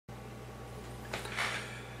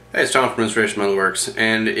Hey, it's Tom from Inspiration Metalworks,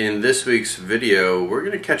 and in this week's video we're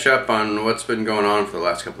going to catch up on what's been going on for the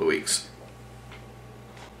last couple of weeks.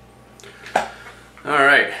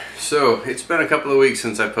 Alright, so it's been a couple of weeks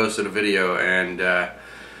since I posted a video, and it's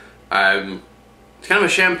kind of a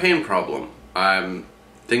champagne problem.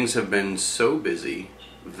 Things have been so busy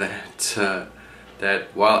that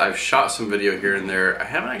while I've shot some video here and there, I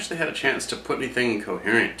haven't actually had a chance to put anything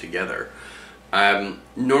coherent together.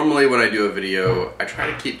 Normally when I do a video, I try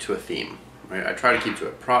to keep to a theme, right? I try to keep to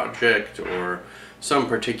a project or some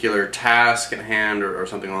particular task at hand or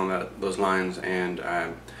something along those lines, and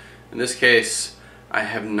in this case I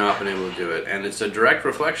have not been able to do it, and it's a direct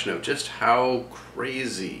reflection of just how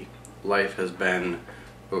crazy life has been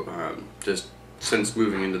just since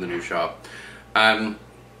moving into the new shop. You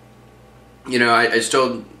know, I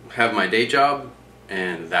still have my day job,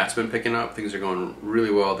 and that's been picking up. Things are going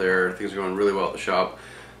really well there. Things are going really well at the shop.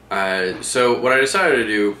 So what I decided to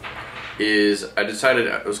do is I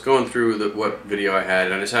was going through what video I had,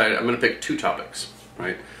 and I decided I'm going to pick two topics,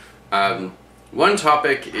 right? One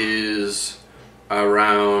topic is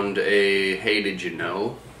around a "hey, did you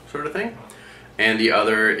know" sort of thing, and the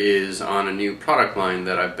other is on a new product line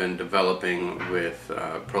that I've been developing with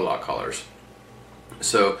Pro-Lock collars.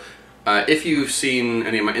 So if you've seen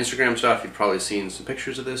any of my Instagram stuff, you've probably seen some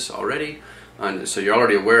pictures of this already, so you're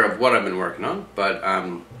already aware of what I've been working on. But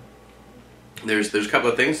there's a couple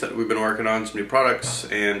of things that we've been working on, some new products,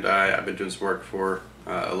 and I've been doing some work for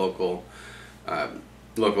a local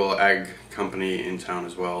ag company in town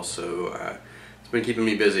as well. So it's been keeping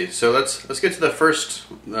me busy. So let's get to the first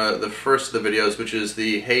of the videos, which is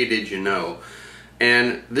the "hey, did you know?"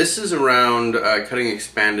 And this is around cutting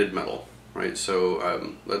expanded metal. Right,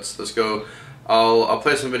 so let's go. I'll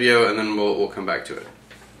play some video and then we'll come back to it.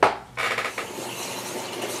 All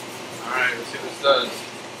right, let's see what this does.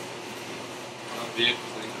 That'll be interesting.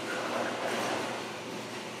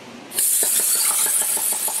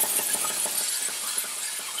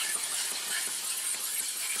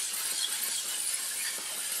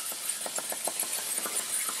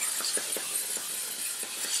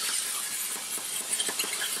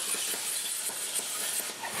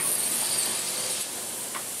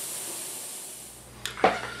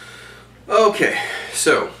 Okay,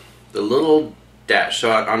 so the little dash.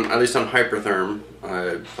 So at least on Hypertherm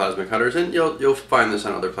plasma cutters, and you'll find this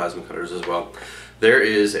on other plasma cutters as well. There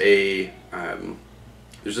is there's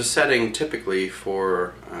a setting typically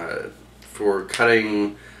for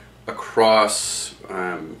cutting across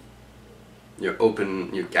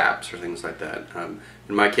open gaps or things like that.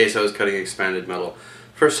 In my case, I was cutting expanded metal.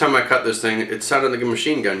 First time I cut this thing, it sounded like a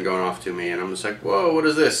machine gun going off to me, and I'm just like, whoa, what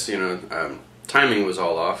is this? Timing was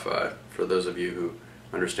all off, for those of you who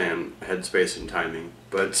understand headspace and timing.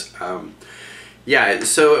 But yeah,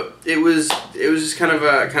 so it was just kind of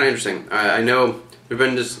interesting. I know there's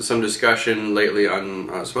been just some discussion lately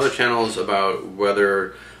on some other channels about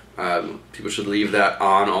whether people should leave that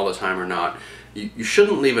on all the time or not. You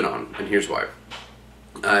shouldn't leave it on, and here's why.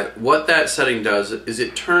 What that setting does is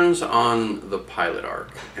it turns on the pilot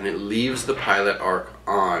arc, and it leaves the pilot arc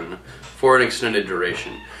on for an extended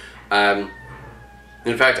duration.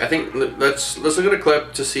 In fact, I think let's look at a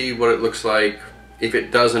clip to see what it looks like if it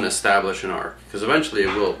doesn't establish an arc, because eventually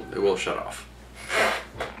it will shut off.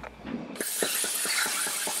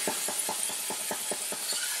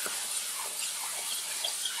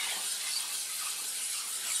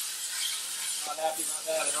 Not happy about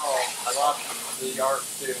that at all. I lost the arc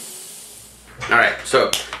too. All right, so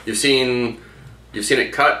you've seen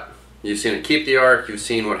it cut. You've seen it keep the arc, you've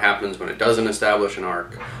seen what happens when it doesn't establish an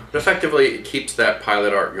arc. But effectively, it keeps that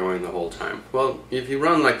pilot arc going the whole time. Well, if you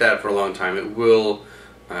run like that for a long time, it will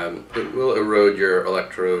erode your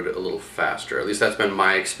electrode a little faster. At least that's been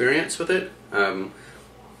my experience with it.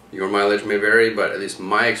 Your mileage may vary, but at least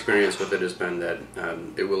my experience with it has been that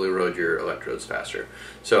it will erode your electrodes faster.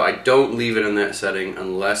 So I don't leave it in that setting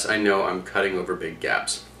unless I know I'm cutting over big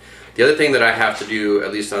gaps. The other thing that I have to do,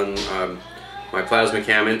 at least on my plasma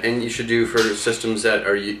cam, and you should do for systems that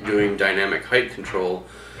are doing dynamic height control,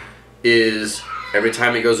 is every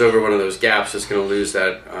time it goes over one of those gaps, it's going to lose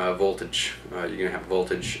that voltage. You're going to have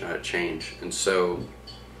voltage change, and so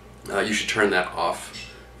you should turn that off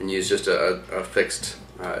and use just a fixed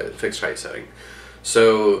height setting.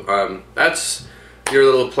 So that's your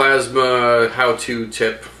little plasma how-to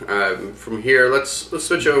tip. From here, let's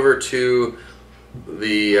switch over to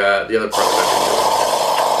the other part of it.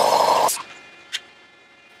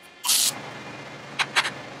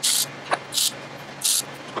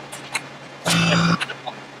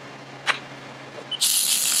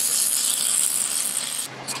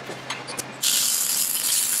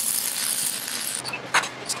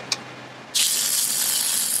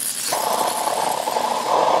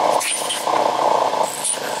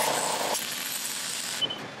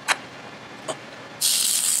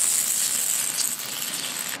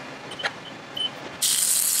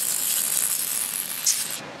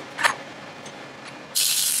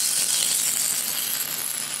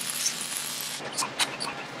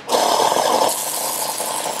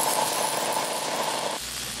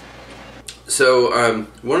 So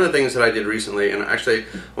one of the things that I did recently, and actually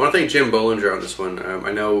I want to thank Jim Bollinger on this one.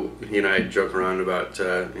 I know he and I joke around about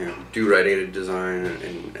DoRite aided design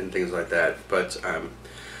and things like that, but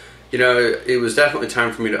it was definitely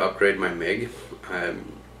time for me to upgrade my MIG.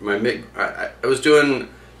 My MIG, I was doing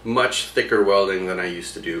much thicker welding than I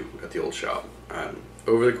used to do at the old shop.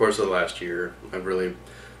 Over the course of the last year, I've really,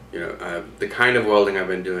 the kind of welding I've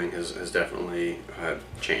been doing has definitely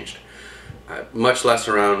changed. Much less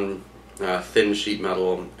around thin sheet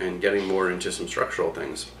metal and getting more into some structural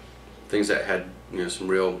things that had some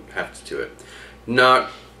real heft to it.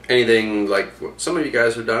 Not anything like what some of you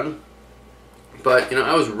guys have done, but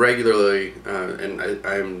I was regularly and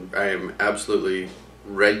I am absolutely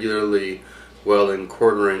regularly welding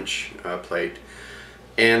 1/4 inch plate,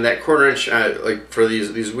 and that 1/4 inch like for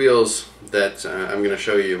these wheels that I'm going to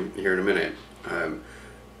show you here in a minute.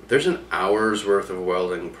 There's an hour's worth of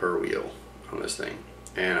welding per wheel on this thing,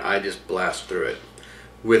 and I just blast through it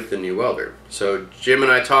with the new welder. So Jim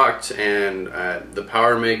and I talked, and the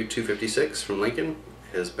Power MIG 256 from Lincoln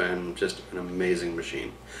has been just an amazing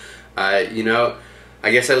machine. I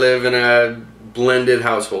guess I live in a blended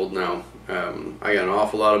household now. I got an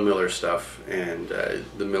awful lot of Miller stuff, and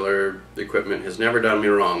the Miller equipment has never done me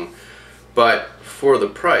wrong. But for the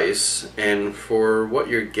price and for what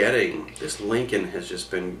you're getting, this Lincoln has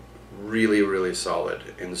just been really, really solid.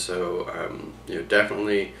 And so,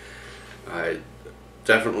 definitely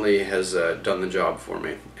has done the job for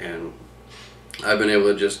me. And I've been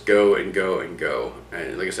able to just go and go and go.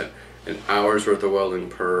 And like I said, an hour's worth of welding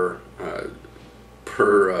per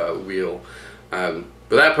wheel.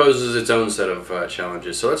 But that poses its own set of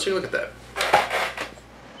challenges. So let's take a look at that.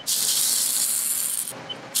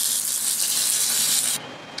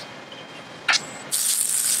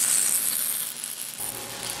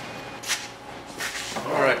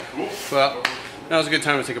 Alright, well, now's a good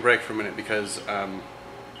time to take a break for a minute because,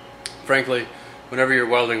 frankly, whenever you're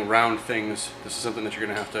welding round things, this is something that you're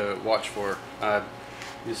going to have to watch for.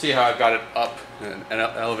 You see how I've got it up and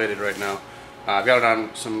elevated right now. I've got it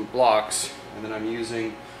on some blocks, and then I'm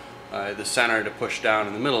using the center to push down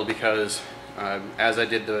in the middle because as I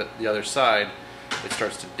did the other side, it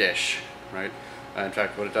starts to dish, right? In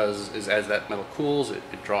fact, what it does is as that metal cools,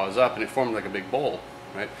 it draws up and it forms like a big bowl,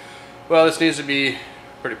 right? Well, this needs to be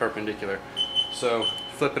pretty perpendicular. So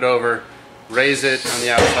flip it over, raise it on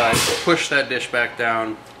the outside, push that dish back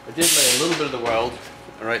down. I did lay a little bit of the weld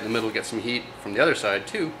right in the middle, get some heat from the other side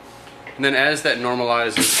too. And then as that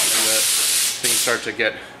normalizes and the things start to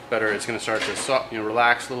get better, it's going to start to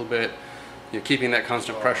relax a little bit. Keeping that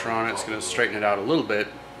constant pressure on it, it's going to straighten it out a little bit.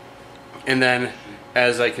 And then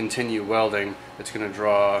as I continue welding, it's going to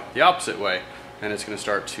draw the opposite way, and it's going to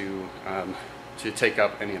start to take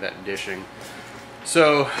up any of that dishing.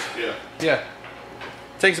 So yeah,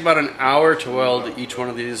 it takes about an hour to weld each one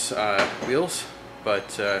of these wheels,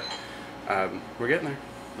 but we're getting there.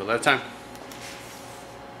 A little at a time.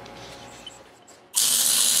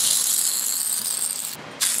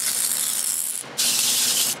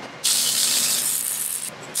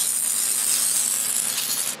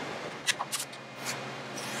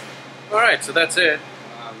 Alright, so that's it.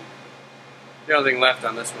 The only thing left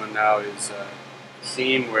on this one now is the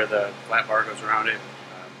seam where the flat bar goes around it.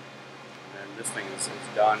 And this thing is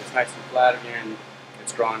done. It's nice and flat again.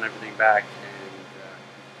 It's drawing everything back.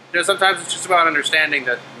 And sometimes it's just about understanding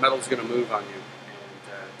that metal's going to move on you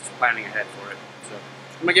and just planning ahead for it. So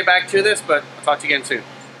I'm going to get back to this, but I'll talk to you again soon.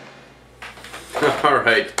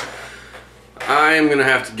 Alright. I'm going to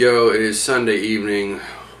have to go. It is Sunday evening.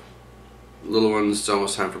 Little ones, it's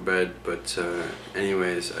almost time for bed, but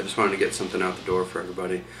anyways, I just wanted to get something out the door for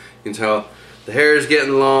everybody. You can tell the hair is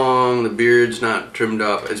getting long, the beard's not trimmed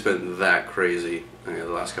up. It's been that crazy the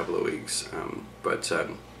last couple of weeks. But I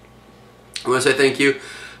want to say thank you.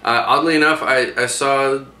 Oddly enough, I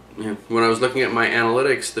saw when I was looking at my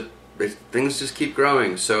analytics that things just keep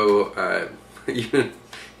growing. So even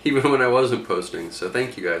when I wasn't posting. So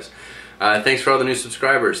thank you guys. Thanks for all the new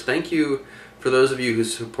subscribers. Thank you for those of you who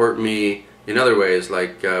support me in other ways,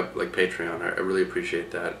 like Patreon. I really appreciate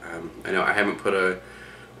that. I know I haven't put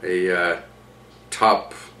a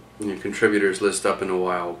top contributors list up in a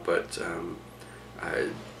while, but I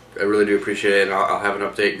really do appreciate it. And I'll have an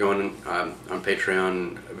update going on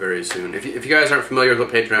Patreon very soon. If you guys aren't familiar with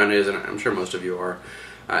what Patreon is, and I'm sure most of you are,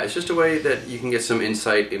 it's just a way that you can get some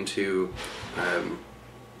insight into.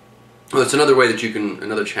 Well, it's another way that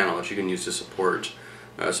another channel that you can use to support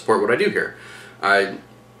what I do here.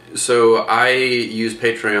 So I use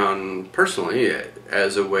Patreon personally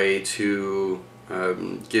as a way to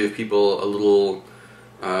give people a little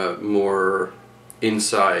more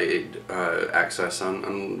inside access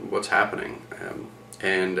on what's happening.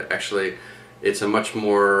 And actually, it's a much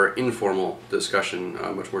more informal discussion,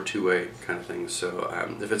 much more two-way kind of thing. So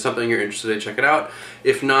if it's something you're interested in, check it out.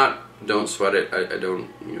 If not, don't sweat it. I don't.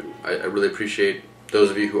 I really appreciate those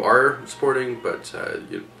of you who are supporting, but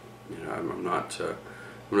I'm not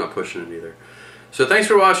pushing it either. So thanks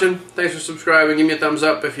for watching. Thanks for subscribing. Give me a thumbs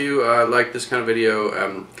up if you like this kind of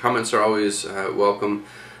video. Comments are always welcome.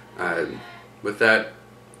 With that,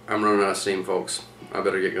 I'm running out of steam, folks. I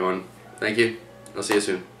better get going. Thank you. I'll see you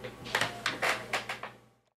soon.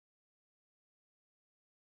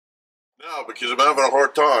 No, because I'm having a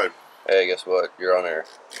hard time. Hey, guess what? You're on air.